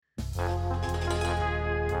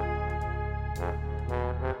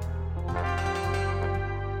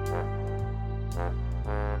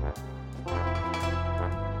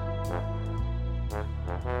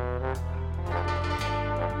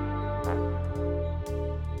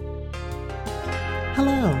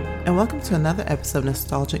Hello, and welcome to another episode of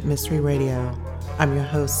Nostalgic Mystery Radio. I'm your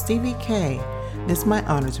host, Stevie K, and it's my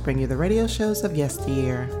honor to bring you the radio shows of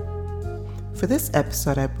yesteryear. For this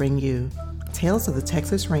episode, I bring you Tales of the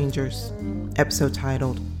Texas Rangers, episode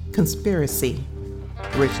titled Conspiracy,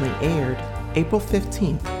 originally aired April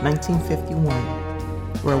 15, 1951,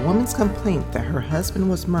 where a woman's complaint that her husband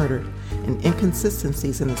was murdered and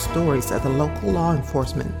inconsistencies in the stories of the local law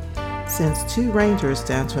enforcement sends two rangers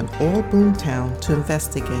down to an oil boom town to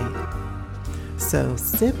investigate. So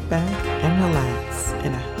sit back and relax,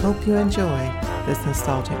 and I hope you enjoy this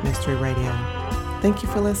Nostalgic Mystery Radio. Thank you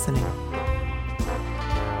for listening.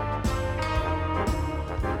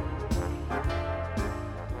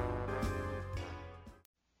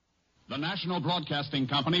 The National Broadcasting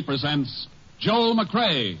Company presents Joel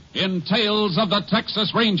McCrea in Tales of the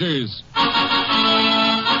Texas Rangers.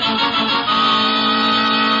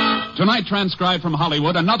 Tonight, transcribed from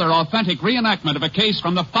Hollywood, another authentic reenactment of a case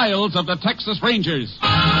from the files of the Texas Rangers.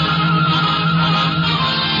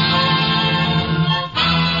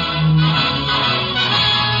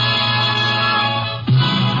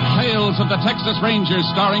 Tales of the Texas Rangers,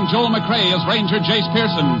 starring Joel McCrea as Ranger Jace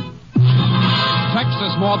Pearson.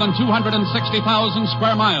 Texas, more than 260,000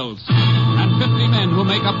 square miles, and 50 men who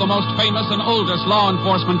make up the most famous and oldest law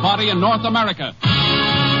enforcement body in North America.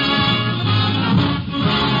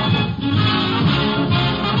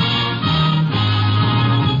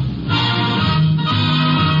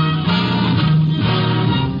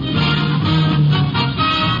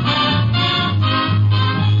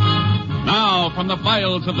 From the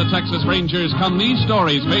files of the Texas Rangers come these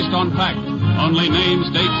stories based on fact. Only names,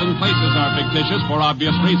 dates, and places are fictitious for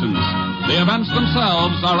obvious reasons. The events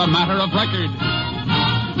themselves are a matter of record.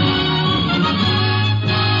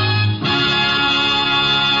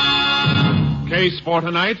 Case for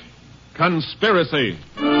tonight, Conspiracy.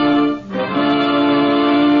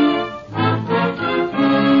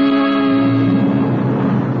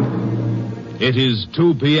 It is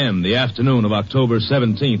 2 p.m., the afternoon of October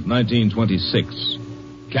 17th, 1926.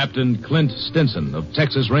 Captain Clint Stinson of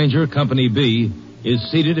Texas Ranger Company B is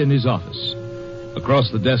seated in his office.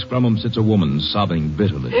 Across the desk from him sits a woman sobbing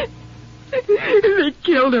bitterly. They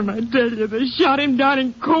killed him, I tell you. They shot him down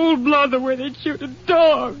in cold blood the way they'd shoot a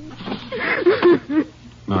dog.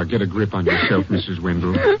 Now, get a grip on yourself, Mrs.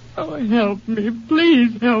 Wendell. Oh, help me.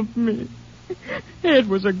 Please help me. Ed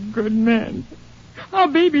was a good man. Our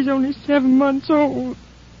baby's only 7 months old.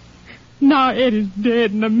 Now Ed is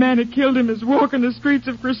dead, and the man who killed him is walking the streets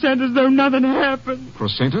of Crescenta as though nothing happened.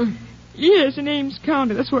 Crescenta? Yes, in Ames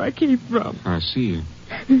County. That's where I came from. I see.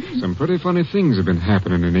 Some pretty funny things have been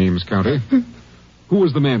happening in Ames County. Who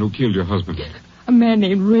was the man who killed your husband? A man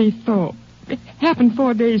named Ray Thorpe. It happened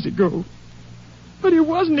 4 days ago. But he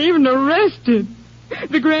wasn't even arrested.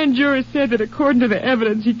 The grand jury said that according to the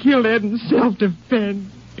evidence, he killed Ed in self-defense.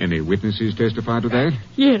 Any witnesses testified to that?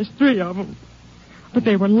 Yes, 3 of them. But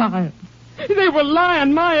they were lying. They were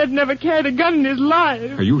lying. My Ed never carried a gun in his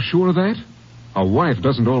life. Are you sure of that? A wife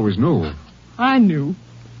doesn't always know. I knew.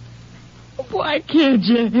 Why can't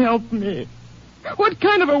you help me? What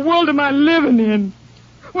kind of a world am I living in?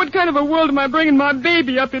 What kind of a world am I bringing my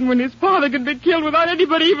baby up in when his father could be killed without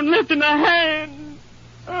anybody even lifting a hand?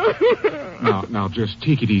 Now, just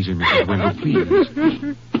take it easy, Mrs. Wendell, please.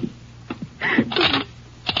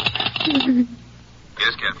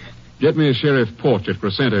 Yes, Captain. Get me a Sheriff Porch at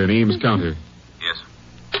Crescenta in Ames County. Yes.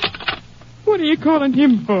 What are you calling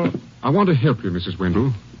him for? I want to help you, Mrs.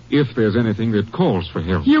 Wendell, if there's anything that calls for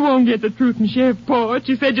help. You won't get the truth from Sheriff Porch.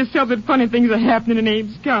 You said yourself that funny things are happening in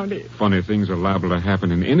Ames County. Funny things are liable to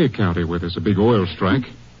happen in any county where there's a big oil strike.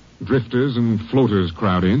 Drifters and floaters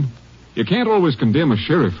crowd in. You can't always condemn a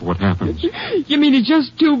sheriff for what happens. You mean it's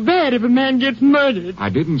just too bad if a man gets murdered? I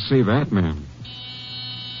didn't say that, ma'am.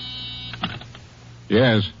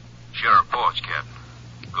 Yes. Sheriff Porch,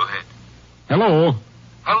 Captain. Go ahead. Hello.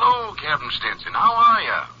 Hello, Captain Stinson. How are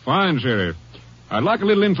you? Fine, Sheriff. I'd like a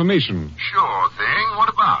little information. Sure thing. What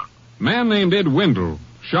about? Man named Ed Wendell,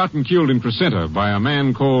 shot and killed in Crescenta by a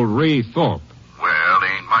man called Ray Thorpe. Well,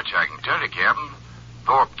 there ain't much I can tell you, Captain.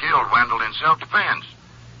 Thorpe killed Wendell in self-defense.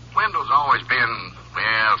 Wendell's always been,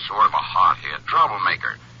 well, sort of a hothead,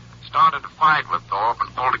 troublemaker. Started a fight with Thorpe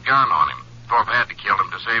and pulled a gun on him. Thorpe had to kill him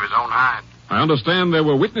to save his own hide. I understand there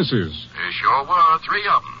were witnesses. There sure were, 3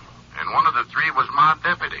 of them. And one of the 3 was my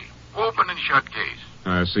deputy. Open and shut case.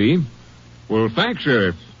 I see. Well, thanks,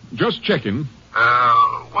 Sheriff. Just checking.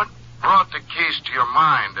 What brought the case to your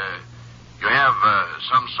mind? You have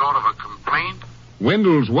some sort of a complaint?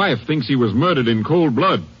 Wendell's wife thinks he was murdered in cold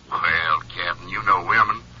blood. Well, Captain, you know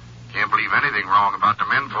women. Can't believe anything wrong about the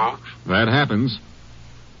men folks. That happens.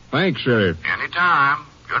 Thanks, Sheriff. Any Anytime.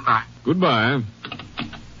 Goodbye. Goodbye.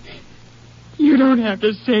 You don't have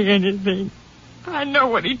to say anything. I know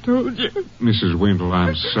what he told you. Mrs. Wendell,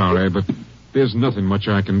 I'm sorry, but there's nothing much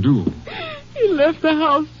I can do. He left the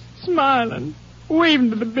house smiling,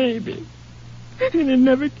 waving to the baby. And he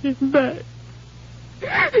never came back.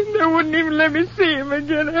 They wouldn't even let me see him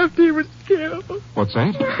again after he was killed. What's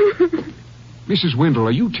that? Mrs. Wendell,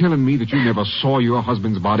 are you telling me that you never saw your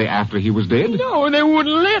husband's body after he was dead? No, they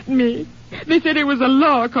wouldn't let me. They said it was a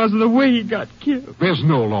law because of the way he got killed. There's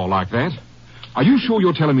no law like that. Are you sure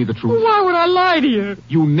you're telling me the truth? Why would I lie to you?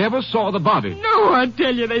 You never saw the body? No, I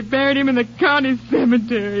tell you, they buried him in the county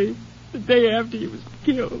cemetery the day after he was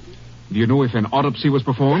killed. Do you know if an autopsy was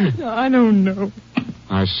performed? I don't know.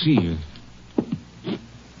 I see.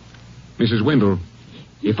 Mrs. Wendell,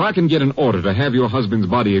 if I can get an order to have your husband's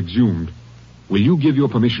body exhumed, will you give your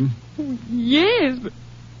permission? Yes, but...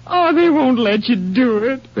 Oh, they won't let you do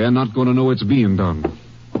it. They're not going to know it's being done.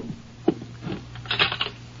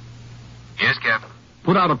 Yes, Captain.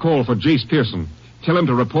 Put out a call for Jace Pearson. Tell him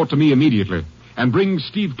to report to me immediately. And bring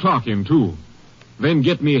Steve Clark in, too. Then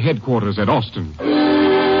get me headquarters at Austin.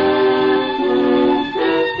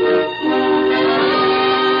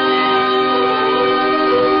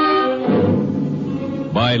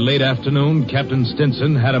 By late afternoon, Captain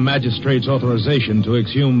Stinson had a magistrate's authorization to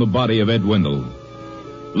exhume the body of Ed Wendell.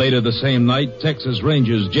 Later the same night, Texas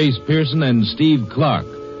Rangers Jace Pearson and Steve Clark,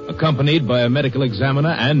 accompanied by a medical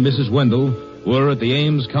examiner and Mrs. Wendell, were at the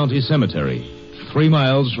Ames County Cemetery, 3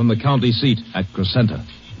 miles from the county seat at Crescenta.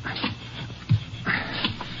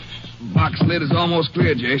 Box lid is almost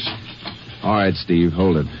clear, Jace. All right, Steve,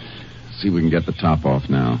 hold it. See if we can get the top off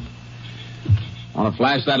now. Want to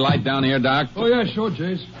flash that light down here, Doc? Oh, yeah, sure,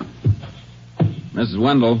 Jace. Mrs.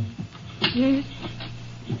 Wendell, Yes?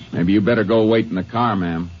 maybe you better go wait in the car,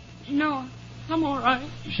 ma'am. No, I'm all right.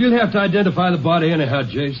 She'll have to identify the body anyhow,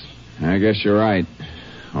 Jace. I guess you're right.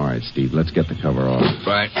 All right, Steve, let's get the cover off.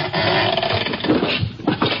 Right.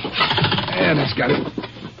 Yeah, that's got it.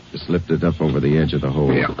 Just lift it up over the edge of the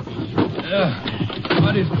hole. Yeah.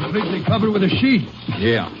 Body's completely covered with a sheet.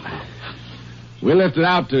 Yeah. We'll lift it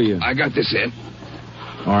out to you. I got this end.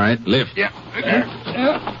 All right, lift. Yeah.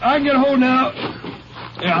 Yeah, I can get a hold now.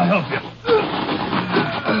 Yeah, I'll help you.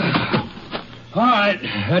 All right,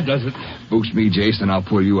 that does it. Boost me, Jason. I'll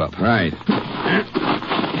pull you up. Right.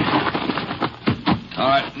 All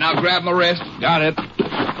right, now grab my wrist. Got it.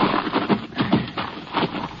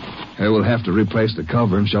 Hey, we'll have to replace the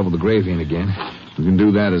cover and shovel the grave in again. We can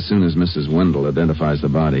do that as soon as Mrs. Wendell identifies the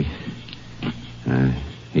body.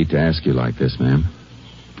 Hate to ask you like this, ma'am.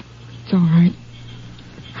 It's all right.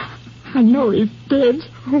 I know he's dead.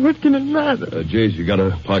 What can it matter? Jace, you got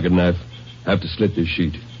a pocket knife. Have to slit this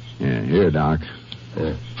sheet. Yeah, here, Doc.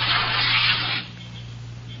 Yeah.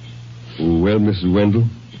 Well, Mrs. Wendell?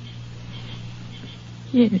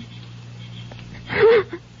 Yes.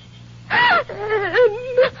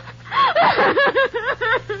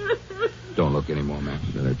 Don't look anymore, ma'am.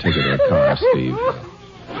 You better take her to the car, Steve.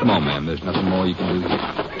 Come on, ma'am. There's nothing more you can do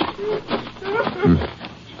here.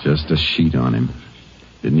 Just a sheet on him.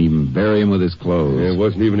 Didn't even bury him with his clothes. Yeah, it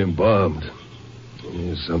wasn't even embalmed.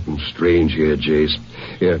 There's something strange here, Jace.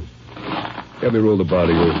 Here, help me roll the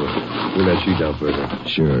body over. Pull that sheet down further.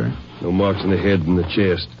 Sure. No marks on the head and the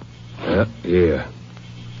chest. Here.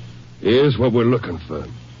 Here's what we're looking for.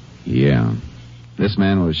 Yeah. This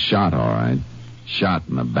man was shot, all right. Shot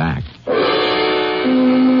in the back.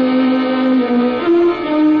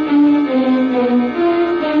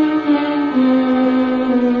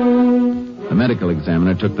 The medical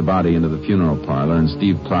examiner took the body into the funeral parlor, and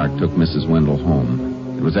Steve Clark took Mrs. Wendell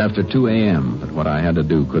home. It was after 2 a.m., but what I had to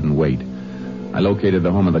do couldn't wait. I located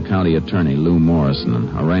the home of the county attorney, Lou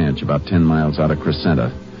Morrison, a ranch about 10 miles out of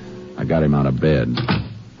Crescenta. I got him out of bed.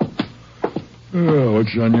 Oh,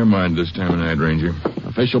 what's on your mind this time of night, Ranger?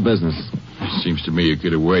 Official business. Seems to me you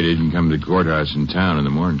could have waited and come to the courthouse in town in the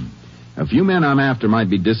morning. A few men I'm after might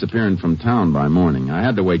be disappearing from town by morning. I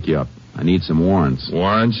had to wake you up. I need some warrants.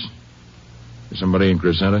 Warrants? For somebody in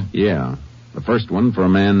Crescenta? Yeah. The first one for a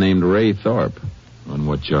man named Ray Thorpe. On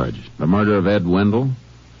what charge? The murder of Ed Wendell.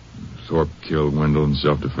 Thorpe killed Wendell in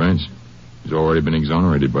self-defense. He's already been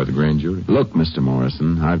exonerated by the grand jury. Look, Mr.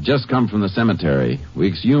 Morrison, I've just come from the cemetery. We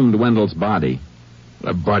exhumed Wendell's body.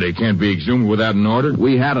 That body can't be exhumed without an order?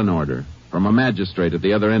 We had an order from a magistrate at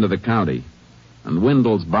the other end of the county. And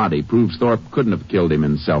Wendell's body proves Thorpe couldn't have killed him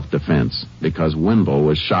in self-defense because Wendell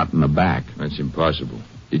was shot in the back. That's impossible.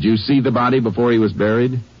 Did you see the body before he was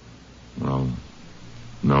buried? Well,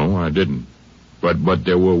 no, I didn't. But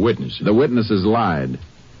there were witnesses. The witnesses lied.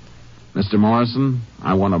 Mr. Morrison,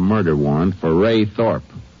 I want a murder warrant for Ray Thorpe.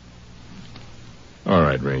 All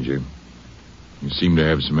right, Ranger. You seem to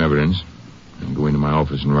have some evidence. I'll go into my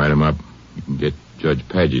office and write them up. You can get Judge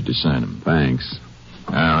Paget to sign them. Thanks.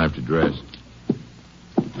 I'll have to dress.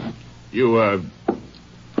 You,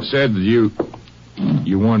 said that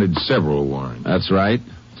you wanted several warrants. That's right.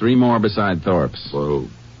 3 more beside Thorpe's. For who?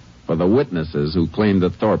 For the witnesses who claimed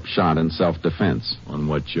that Thorpe shot in self-defense. On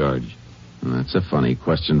what charge? That's a funny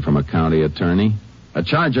question from a county attorney. A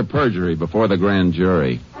charge of perjury before the grand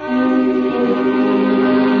jury.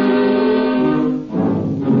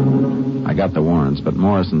 I got the warrants, but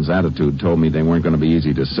Morrison's attitude told me they weren't going to be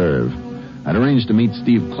easy to serve. I'd arranged to meet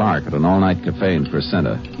Steve Clark at an all-night cafe in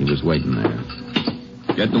Crescenta. He was waiting there.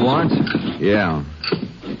 Get the warrants? Yeah.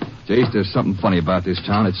 Jace, there's something funny about this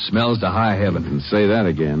town. It smells to high heaven. And say that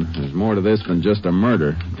again. There's more to this than just a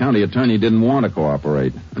murder. The county attorney didn't want to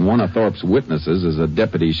cooperate. And one of Thorpe's witnesses is a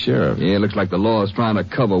deputy sheriff. Yeah, it looks like the law is trying to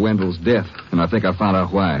cover Wendell's death. And I think I found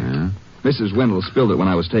out why. Yeah? Mrs. Wendell spilled it when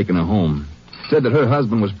I was taking her home. Said that her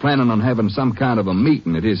husband was planning on having some kind of a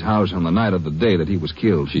meeting at his house on the night of the day that he was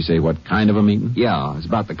killed. She say what kind of a meeting? Yeah, it's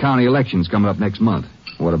about the county elections coming up next month.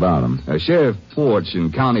 What about him? Sheriff Porch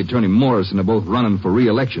and County Attorney Morrison are both running for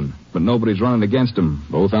re-election, but nobody's running against them.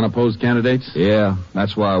 Both unopposed candidates? Yeah,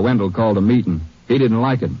 that's why Wendell called a meeting. He didn't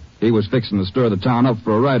like it. He was fixing to stir the town up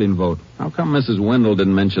for a write-in vote. How come Mrs. Wendell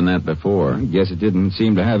didn't mention that before? I guess it didn't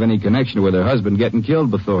seem to have any connection with her husband getting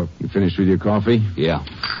killed by Thorpe. You finished with your coffee? Yeah.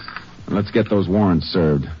 Let's get those warrants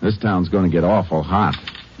served. This town's going to get awful hot.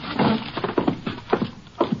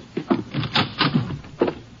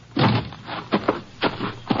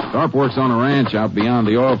 Thorpe works on a ranch out beyond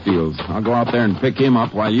the oil fields. I'll go out there and pick him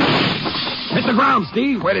up while you... Hit the ground,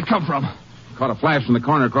 Steve. Where'd it come from? Caught a flash from the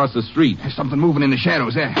corner across the street. There's something moving in the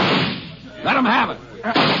shadows there. Let him have it.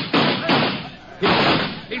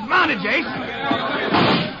 He's mounted, Jace.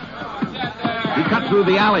 He cut through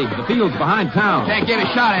the alley. The field's behind town. Can't get a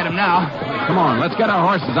shot at him now. Come on, let's get our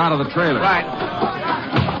horses out of the trailer. Right.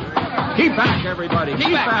 Keep back, everybody.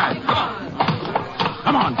 Keep back. Come on.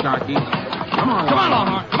 Come on, Sharky. Come on. Come on,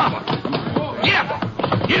 Longhorn. Come on. Get up.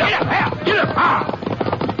 Get up. Get up. Get up. Ah.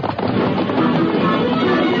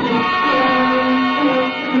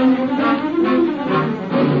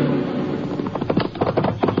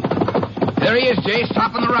 There he is, Jace,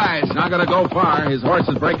 topping the rise. Not going to go far. His horse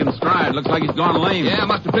is breaking stride. Looks like he's gone lame. Yeah,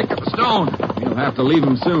 must have picked up a stone. You'll have to leave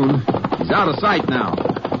him soon. He's out of sight now.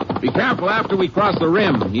 Be careful after we cross the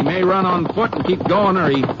rim. He may run on foot and keep going, or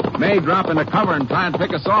he may drop into cover and try and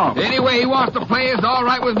pick us off. Any way he wants to play is all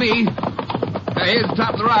right with me. Here's the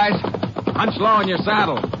top of the rise. Hunch low in your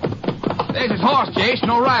saddle. There's his horse, Jace,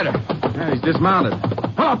 no rider. Yeah, he's dismounted.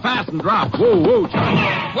 Pull up fast and drop. Whoa, whoa, Charlie.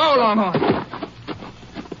 Whoa, Longhorn.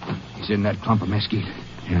 He's in that clump of mesquite.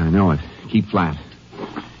 Yeah, I know it. Keep flat.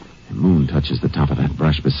 The moon touches the top of that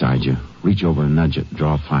brush beside you. Reach over and nudge it.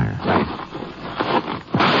 Draw fire. Right.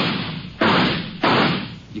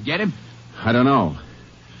 You get him? I don't know.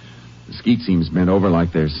 The skeet seems bent over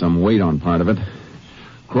like there's some weight on part of it.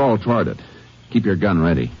 Crawl toward it. Keep your gun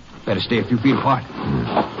ready. Better stay a few feet apart.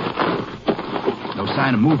 No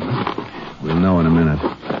sign of movement. We'll know in a minute.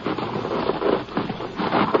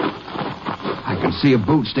 I can see a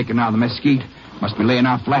boot sticking out of the mesquite. Must be laying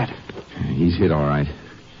out flat. He's hit all right.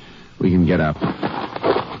 We can get up.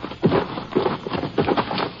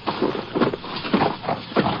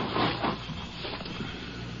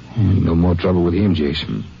 No more trouble with him,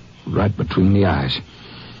 Jason. Right between the eyes.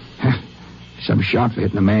 Some shot for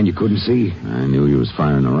hitting a man you couldn't see. I knew he was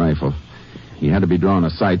firing a rifle. He had to be drawing a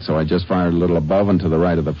sight, so I just fired a little above and to the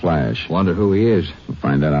right of the flash. Wonder who he is. We'll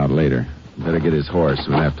find that out later. Better get his horse.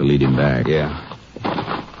 We'll have to lead him back. Yeah.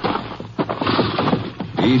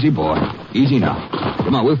 Easy, boy. Easy now.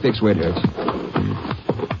 Come on, we'll fix where it hurts.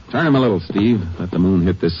 Turn him a little, Steve. Let the moon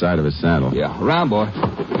hit this side of his saddle. Yeah, around, boy.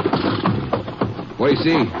 What do you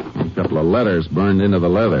see? A couple of letters burned into the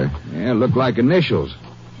leather. Yeah, look like initials.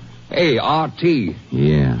 Hey, R.T.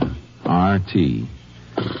 Yeah, R.T.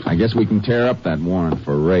 I guess we can tear up that warrant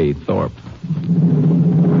for Ray Thorpe.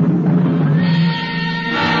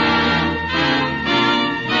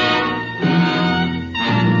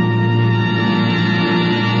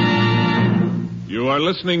 You are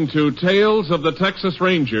listening to Tales of the Texas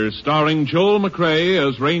Rangers, starring Joel McCrea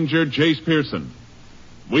as Ranger Jace Pearson.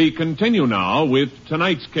 We continue now with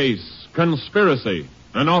tonight's case, Conspiracy,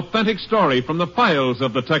 an authentic story from the files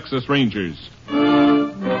of the Texas Rangers.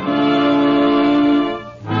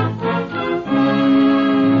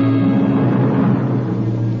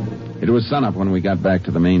 It was sunup when we got back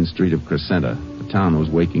to the main street of Crescenta. The town was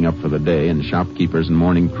waking up for the day, and shopkeepers and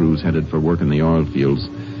morning crews headed for work in the oil fields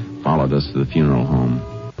followed us to the funeral home.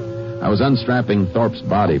 I was unstrapping Thorpe's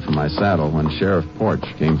body from my saddle when Sheriff Porch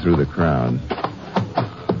came through the crowd.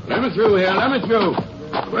 Let me through here. Let me through.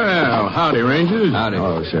 Well, howdy, Rangers. Howdy.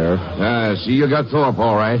 Hello, Sheriff. See, you got Thorpe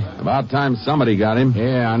all right. About time somebody got him.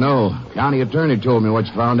 Yeah, I know. County attorney told me what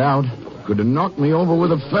you found out. Could have knocked me over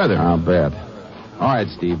with a feather. I'll bet. All right,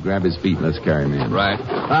 Steve, grab his feet and let's carry him in. Right.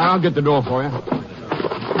 I'll get the door for you.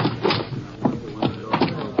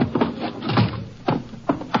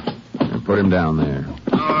 And put him down there.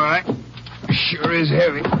 All right. Sure is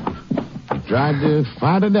heavy. Tried to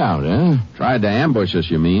fight it out, huh? Tried to ambush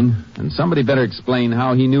us, you mean? And somebody better explain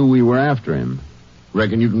how he knew we were after him.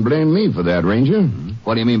 Reckon you can blame me for that, Ranger.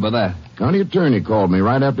 What do you mean by that? County attorney called me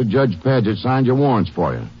right after Judge Paget signed your warrants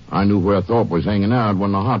for you. I knew where Thorpe was hanging out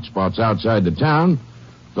when the hot spot's outside the town.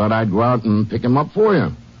 Thought I'd go out and pick him up for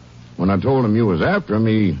you. When I told him you was after him,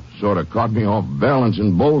 he sort of caught me off balance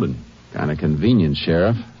and bolted. Kind of convenient,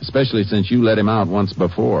 Sheriff. Especially since you let him out once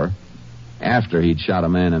before. After he'd shot a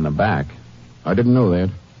man in the back. I didn't know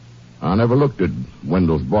that. I never looked at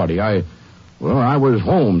Wendell's body. I was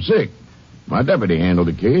home sick. My deputy handled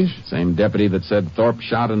the case. Same deputy that said Thorpe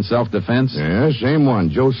shot in self-defense? Yeah, same one,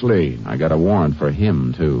 Joe Slade. I got a warrant for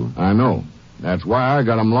him, too. I know. That's why I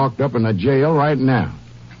got him locked up in the jail right now.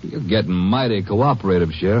 You're getting mighty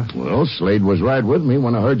cooperative, Sheriff. Well, Slade was right with me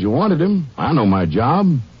when I heard you wanted him. I know my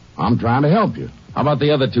job. I'm trying to help you. How about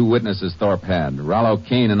the other two witnesses Thorpe had? Rollo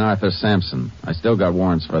Kane and Arthur Sampson. I still got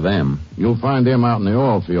warrants for them. You'll find them out in the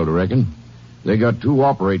oil field, I reckon. They got 2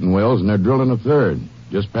 operating wells, and they're drilling a 3rd.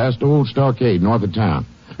 Just past the old stockade north of town.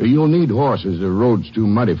 You'll need horses. The road's too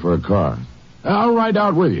muddy for a car. I'll ride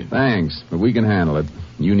out with you. Thanks, but we can handle it.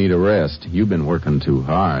 You need a rest. You've been working too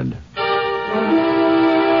hard.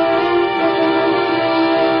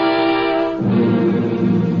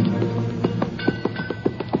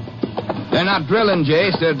 They're not drilling,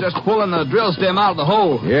 Jace. They're just pulling the drill stem out of the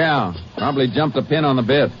hole. Yeah, probably jumped a pin on the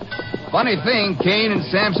bit. Funny thing, Kane and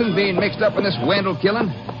Sampson being mixed up in this Wendell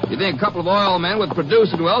killing. You think a couple of oil men with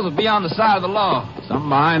producer wells would be on the side of the law. Something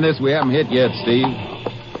behind this we haven't hit yet, Steve.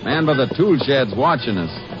 Man by the tool shed's watching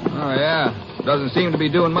us. Oh, yeah. Doesn't seem to be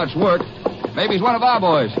doing much work. Maybe he's one of our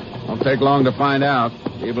boys. Won't take long to find out.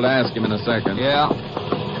 Be able to ask him in a second. Yeah.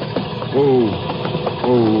 Oh,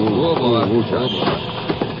 boy.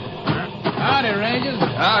 Howdy, Rangers.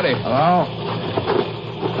 Howdy. Hello.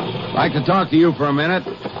 Like to talk to you for a minute.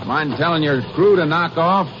 Mind telling your crew to knock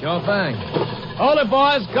off? Sure thing. Hold it,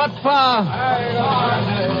 boys. Cut fire.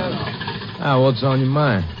 What's on your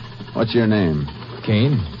mind? What's your name?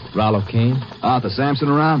 Kane. Rollo Kane. Arthur Sampson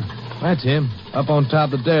around? That's him. Up on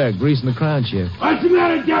top of the derrick, greasing the crown shift. What's the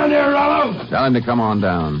matter down there, Rollo? Tell him to come on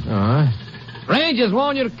down. All right. Rangers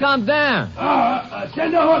want you to come down.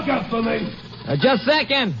 Send a hook up for me. Just a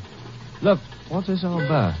second. Look, what's this all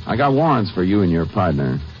about? I got warrants for you and your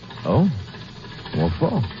partner. Oh? What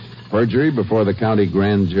for? Perjury before the county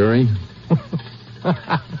grand jury.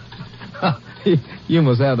 You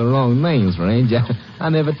must have the wrong names, Range. I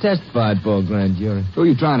never testified for a grand jury. Who are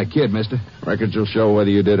you trying to kid, mister? Records will show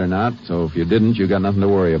whether you did or not, so if you didn't, you got nothing to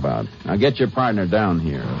worry about. Now get your partner down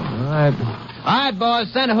here. All right,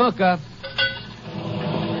 boys, send a hook up.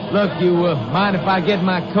 Look, you mind if I get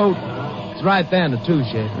my coat? It's right there in the tool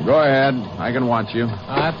shed. Go ahead. I can watch you.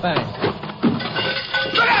 All right, thanks.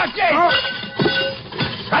 Look out, Jake! Oh.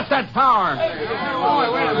 Cut that power.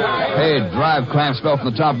 Hey, drive clamps fell from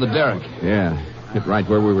the top of the derrick. Yeah, hit right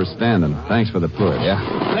where we were standing. Thanks for the push. Yeah.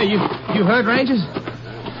 Hey, you heard, Rangers?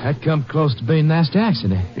 That come close to being a nasty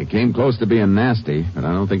accident. It came close to being nasty, but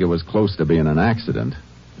I don't think it was close to being an accident.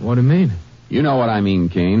 What do you mean? You know what I mean,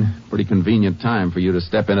 Kane. Pretty convenient time for you to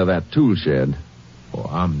step into that tool shed. Oh,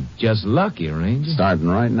 I'm just lucky, Ranger. Starting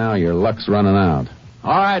right now, your luck's running out.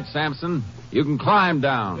 All right, Sampson. You can climb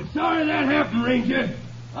down. Sorry that happened, Ranger.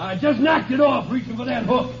 I just knocked it off reaching for that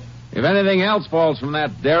hook. If anything else falls from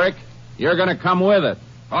that derrick, you're going to come with it.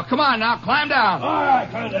 Oh, come on now. Climb down. All right,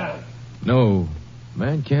 climb down. No,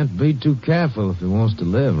 man can't be too careful if he wants to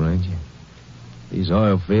live, Ranger. These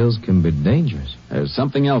oil fields can be dangerous. There's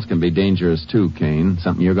something else can be dangerous, too, Kane.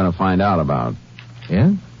 Something you're going to find out about.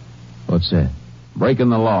 Yeah? What's that? Breaking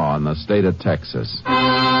the law in the state of Texas.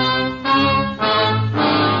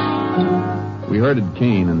 We herded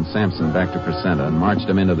Kane and Sampson back to Crescenta and marched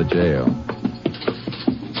them into the jail.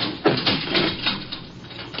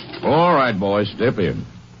 All right, boys, step in.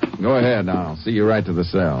 Go ahead. I'll see you right to the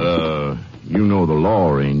cell. You know the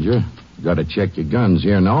law, Ranger. Got to check your guns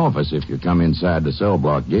here in the office if you come inside the cell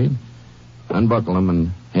block gate. Unbuckle them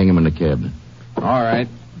and hang them in the cabinet. All right.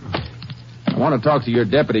 I want to talk to your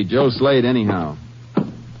deputy, Joe Slade, anyhow.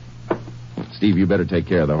 Steve, you better take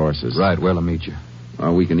care of the horses. Right, well, I'll meet you.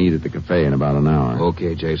 Well, we can eat at the cafe in about an hour.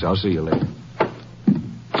 Okay, Jace. I'll see you later.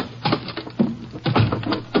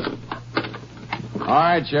 All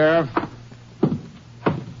right, Sheriff.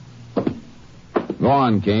 Go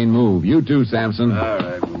on, Kane. Move. You too, Sampson. All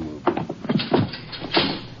right, we'll move.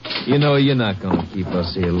 You know you're not going to keep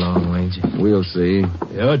us here long, Ranger. We'll see.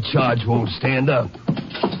 Your charge won't stand up.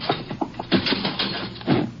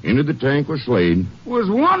 Into the tank with Slade. Was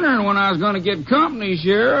wondering when I was going to get company,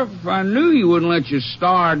 Sheriff. I knew you wouldn't let your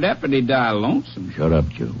star deputy die lonesome. Shut up,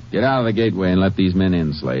 Joe. Get out of the gateway and let these men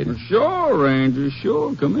in, Slade. Sure, Ranger,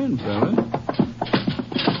 sure. Come in, fella.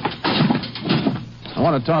 I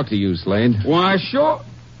want to talk to you, Slade. Why, sure.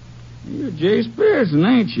 You're Jace Pearson,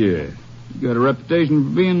 ain't you? You got a reputation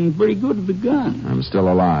for being pretty good with the gun. I'm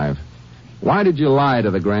still alive. Why did you lie to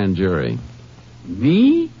the grand jury?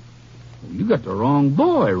 Me? You got the wrong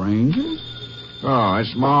boy, Ranger. Oh,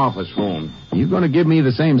 that's my office phone. You going to give me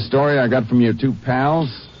the same story I got from your two pals?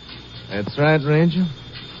 That's right, Ranger.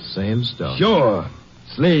 Same story. Sure.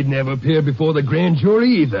 Slade never appeared before the grand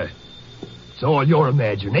jury either. It's all your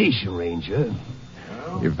imagination, Ranger.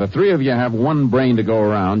 If the three of you have one brain to go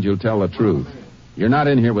around, you'll tell the truth. You're not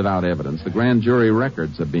in here without evidence. The grand jury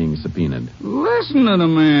records are being subpoenaed. Listen to the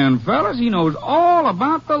man, fellas. He knows all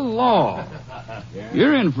about the law.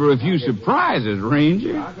 You're in for a few surprises,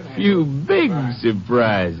 Ranger. A few big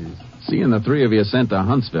surprises. Seeing the three of you sent to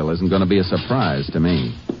Huntsville isn't going to be a surprise to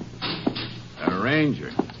me.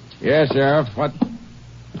 Ranger. Yes, Sheriff. What?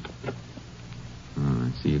 Oh,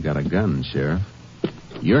 I see you got a gun, Sheriff.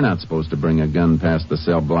 You're not supposed to bring a gun past the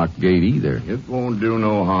cell block gate either. It won't do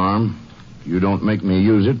no harm. You don't make me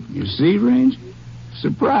use it. You see, Ranger?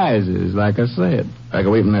 Surprises, like I said. Back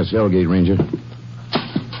away from that cell gate, Ranger.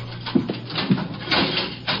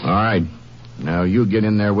 All right. Now you get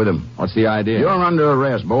in there with him. What's the idea? You're under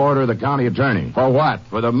arrest by order of the county attorney. For what?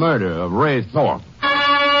 For the murder of Ray Thorpe.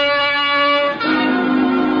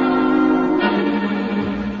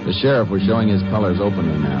 The sheriff was showing his colors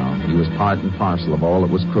openly now. He was part and parcel of all that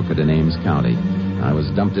was crooked in Ames County. I was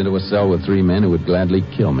dumped into a cell with three men who would gladly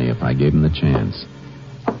kill me if I gave them the chance.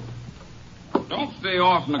 Don't stay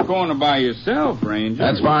off in the corner by yourself, Ranger.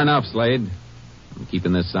 That's far enough, Slade. I'm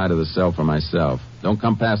keeping this side of the cell for myself. Don't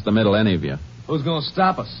come past the middle, any of you. Who's going to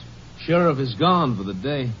stop us? Sheriff is gone for the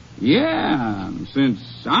day. Yeah, since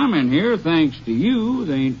I'm in here, thanks to you,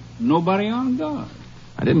 there ain't nobody on guard.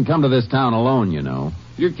 I didn't come to this town alone, you know.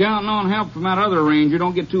 If you're counting on help from that other ranger,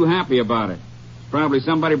 don't get too happy about it. Probably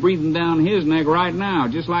somebody breathing down his neck right now,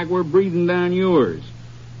 just like we're breathing down yours.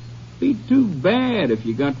 Be too bad if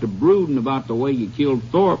you got to brooding about the way you killed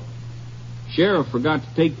Thorpe. Sheriff forgot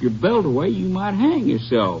to take your belt away, you might hang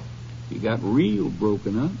yourself. You got real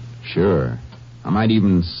broken up. Sure. I might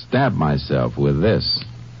even stab myself with this.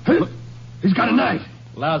 Hey, he's got a knife.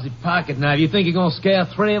 Lousy pocket knife. You think you're going to scare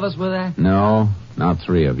three of us with that? No, not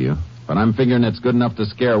three of you. But I'm figuring it's good enough to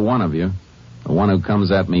scare one of you. The one who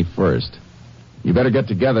comes at me first. You better get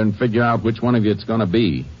together and figure out which one of you it's going to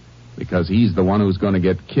be. Because he's the one who's going to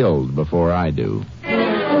get killed before I do.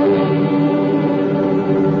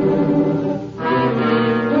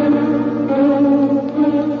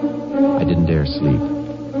 I didn't dare sleep.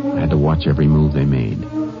 I had to watch every move they made.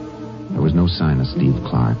 There was no sign of Steve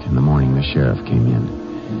Clark. In the morning, the sheriff came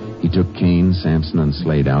in. He took Kane, Sampson, and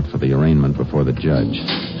Slade out for the arraignment before the judge.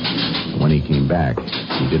 When he came back,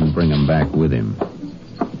 he didn't bring them back with him.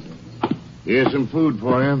 Here's some food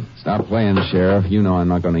for you. Stop playing, Sheriff. You know I'm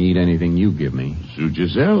not going to eat anything you give me. Suit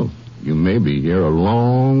yourself. You may be here a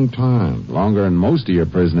long time. Longer than most of your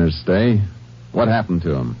prisoners stay. What happened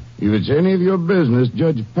to him? If it's any of your business,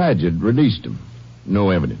 Judge Paget released him. No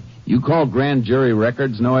evidence. You call grand jury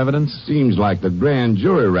records no evidence? Seems like the grand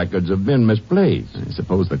jury records have been misplaced. I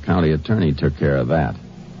suppose the county attorney took care of that.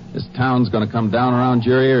 This town's going to come down around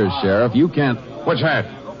your ears, Sheriff. You can't... What's that?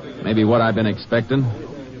 Maybe what I've been expecting.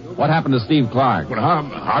 What happened to Steve Clark? Well,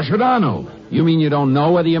 how should I know? You mean you don't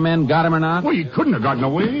know whether your men got him or not? Well, you couldn't have gotten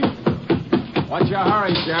away. What's your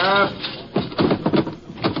hurry, Sheriff?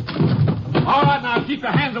 All right, now, keep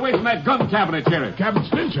your hands away from that gun cabinet, Sheriff. Captain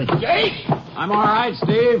Stinson. Jace! I'm all right,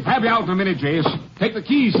 Steve. Have you out in a minute, Jace. Take the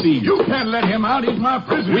keys, Steve. You can't let him out. He's my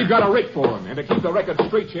prisoner. We've got a writ for him, and to keep the record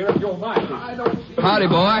straight, Sheriff, you're mine. I don't see... Howdy,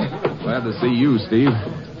 boy. Glad to see you, Steve.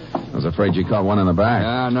 I was afraid you caught one in the back.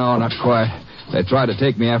 No, not quite. They tried to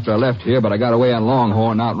take me after I left here, but I got away on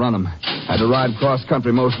Longhorn and outrun them. Had to ride cross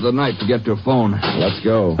country most of the night to get to a phone. Let's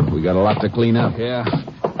go. We got a lot to clean up. Yeah.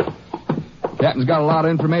 Captain's got a lot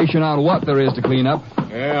of information on what there is to clean up.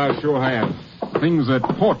 Yeah, I sure have. Things that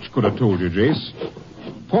Porch could have told you, Jace.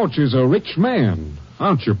 Porch is a rich man,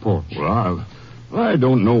 aren't you, Porch? Well, I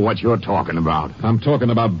don't know what you're talking about. I'm talking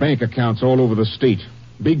about bank accounts all over the state.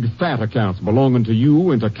 Big, fat accounts belonging to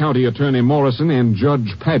you and to County Attorney Morrison and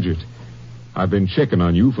Judge Paget. I've been checking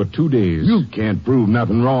on you for 2 days. You can't prove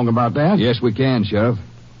nothing wrong about that. Yes, we can, Sheriff.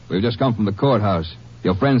 We've just come from the courthouse.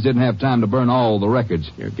 Your friends didn't have time to burn all the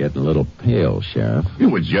records. You're getting a little pale, Sheriff. It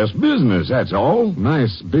was just business, that's all.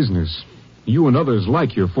 Nice business. You and others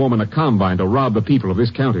like you forming a combine to rob the people of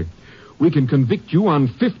this county. We can convict you on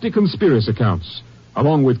 50 conspiracy counts,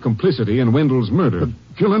 along with complicity in Wendell's murder. But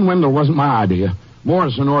killing Wendell wasn't my idea.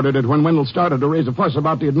 Morrison ordered it when Wendell started to raise a fuss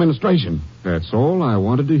about the administration. That's all I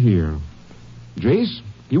wanted to hear. Jace,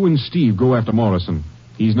 you and Steve go after Morrison.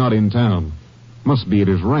 He's not in town. Must be at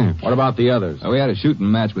his ranch. What about the others? We had a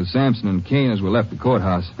shooting match with Sampson and Kane as we left the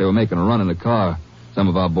courthouse. They were making a run in the car. Some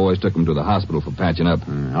of our boys took them to the hospital for patching up.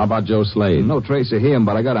 How about Joe Slade? No trace of him,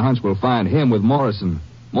 but I got a hunch we'll find him with Morrison.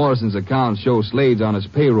 Morrison's accounts show Slade's on his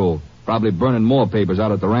payroll, probably burning more papers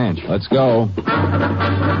out at the ranch. Let's go.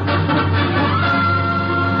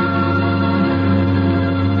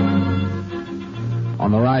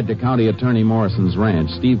 On the ride to County Attorney Morrison's ranch,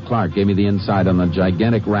 Steve Clark gave me the inside on the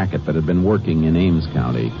gigantic racket that had been working in Ames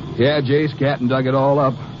County. Yeah, Jace Catton dug it all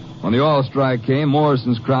up. When the oil strike came,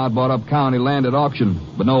 Morrison's crowd bought up county land at auction,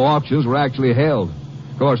 but no auctions were actually held.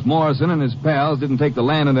 Of course, Morrison and his pals didn't take the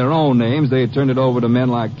land in their own names. They turned it over to men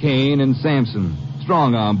like Kane and Sampson,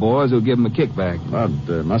 strong-arm boys who'd give them a kickback. But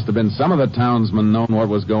must have been some of the townsmen known what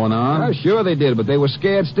was going on. Sure they did, but they were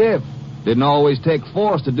scared stiff. Didn't always take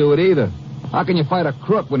force to do it either. How can you fight a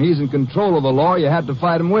crook when he's in control of the law you had to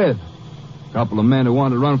fight him with? A couple of men who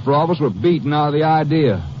wanted to run for office were beaten out of the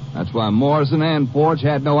idea. That's why Morrison and Forge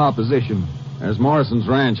had no opposition. There's Morrison's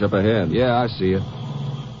ranch up ahead. Yeah, I see it.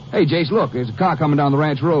 Hey, Jace, look, there's a car coming down the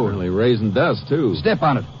ranch road. Really raising dust, too. Step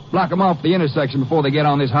on it. Block them off the intersection before they get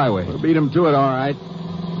on this highway. We'll beat them to it, all right.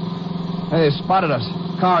 Hey, they spotted us.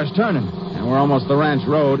 Car's turning. And we're almost the ranch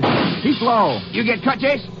road. Keep low. You get cut,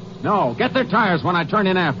 Jace? No, get their tires when I turn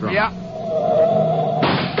in after them. Yeah.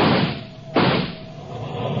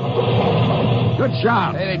 Good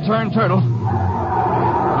shot. Hey, they turned turtle.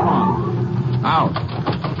 Come on. Out.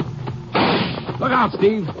 Look out,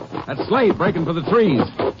 Steve. That's Slade breaking for the trees.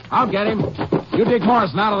 I'll get him. You dig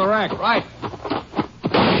Morrison out of the wreck. Right.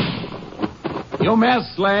 You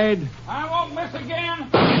missed, Slade. I won't miss again.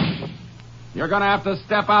 You're going to have to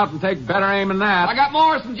step out and take better aim than that. I got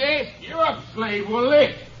Morrison, Jace. You're up, Slade. We'll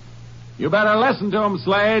lick. You better listen to him,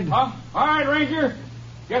 Slade. All right, Ranger.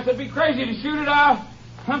 Guess it'd be crazy to shoot it off.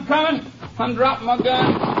 I'm coming. I'm dropping my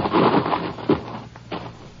gun.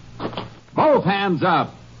 Both hands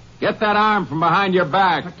up. Get that arm from behind your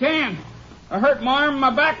back. I can. I hurt my arm and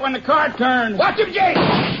my back when the car turned. Watch him, Jace!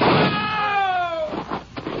 Oh!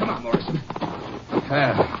 Come on, Morrison.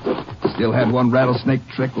 Still had one rattlesnake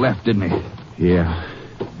trick left, didn't he? Yeah.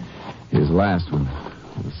 His last one.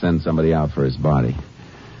 We'll send somebody out for his body.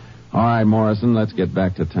 All right, Morrison, let's get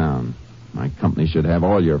back to town. My company should have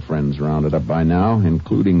all your friends rounded up by now,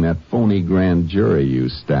 including that phony grand jury you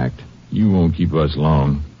stacked. You won't keep us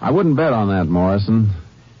long. I wouldn't bet on that, Morrison.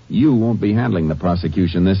 You won't be handling the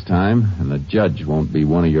prosecution this time, and the judge won't be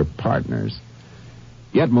one of your partners.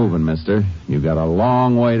 Get moving, mister. You've got a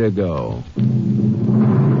long way to go.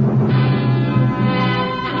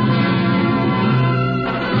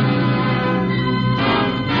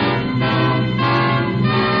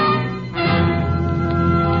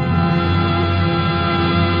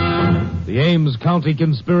 The Ames County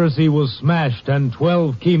conspiracy was smashed, and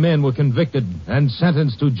 12 key men were convicted and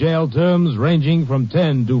sentenced to jail terms ranging from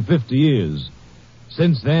 10 to 50 years.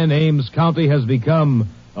 Since then, Ames County has become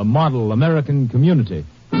a model American community.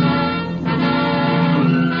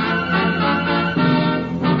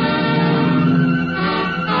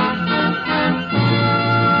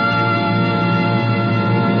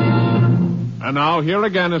 And now, here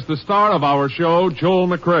again is the star of our show, Joel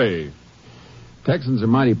McCrea. Texans are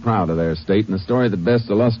mighty proud of their state, and the story that best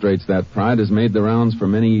illustrates that pride has made the rounds for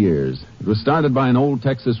many years. It was started by an old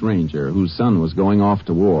Texas Ranger whose son was going off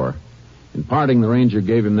to war. In parting, the Ranger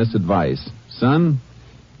gave him this advice. Son,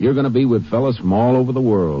 you're going to be with fellas from all over the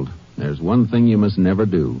world. There's one thing you must never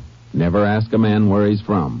do. Never ask a man where he's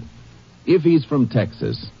from. If he's from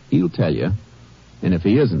Texas, he'll tell you. And if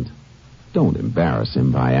he isn't, don't embarrass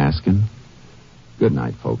him by asking. Good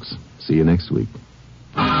night, folks. See you next week.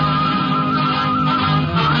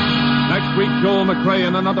 Next week, Joel McCrea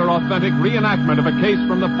in another authentic reenactment of a case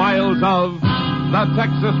from the files of the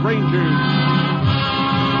Texas Rangers.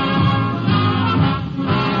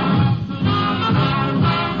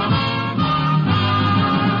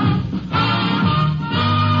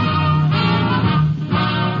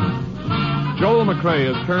 Joel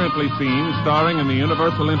McCrea is currently seen starring in the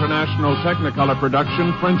Universal International Technicolor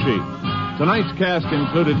production Frenchie. Tonight's cast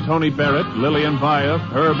included Tony Barrett, Lillian Vyeth,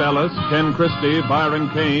 Herb Ellis, Ken Christie, Byron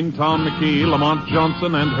Kane, Tom McKee, Lamont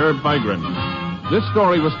Johnson, and Herb Vigran. This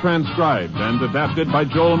story was transcribed and adapted by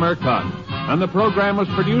Joel Murcott, and the program was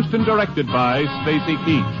produced and directed by Stacy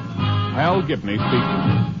Keach. Hal Gibney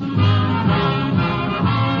speaking.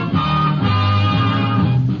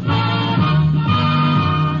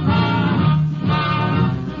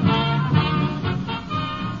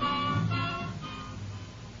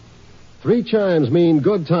 Three chimes mean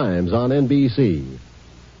good times on NBC.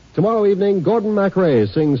 Tomorrow evening, Gordon MacRae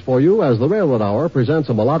sings for you as the Railroad Hour presents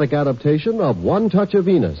a melodic adaptation of One Touch of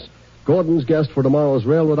Venus. Gordon's guest for tomorrow's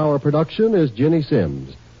Railroad Hour production is Ginny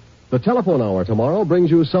Sims. The Telephone Hour tomorrow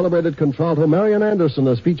brings you celebrated contralto Marian Anderson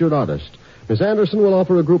as featured artist. Miss Anderson will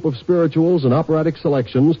offer a group of spirituals and operatic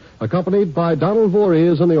selections accompanied by Donald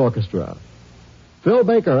Voorhees and the orchestra. Phil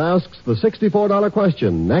Baker asks the $64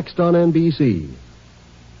 question next on NBC.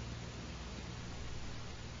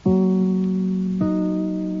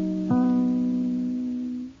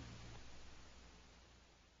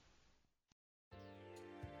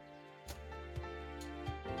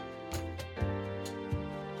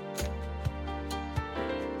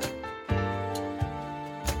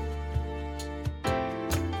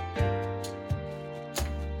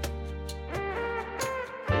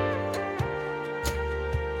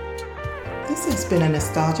 This has been a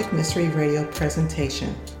Nostalgic Mystery Radio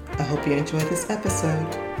presentation. I hope you enjoyed this episode.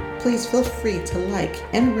 Please feel free to like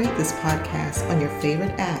and rate this podcast on your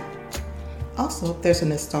favorite app. Also, there's a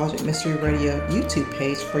Nostalgic Mystery Radio YouTube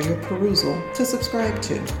page for your perusal to subscribe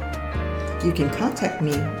to. You can contact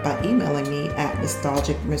me by emailing me at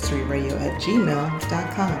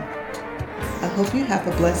nostalgicmysteryradio@gmail.com. I hope you have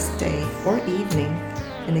a blessed day or evening.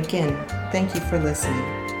 And again, thank you for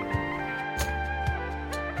listening.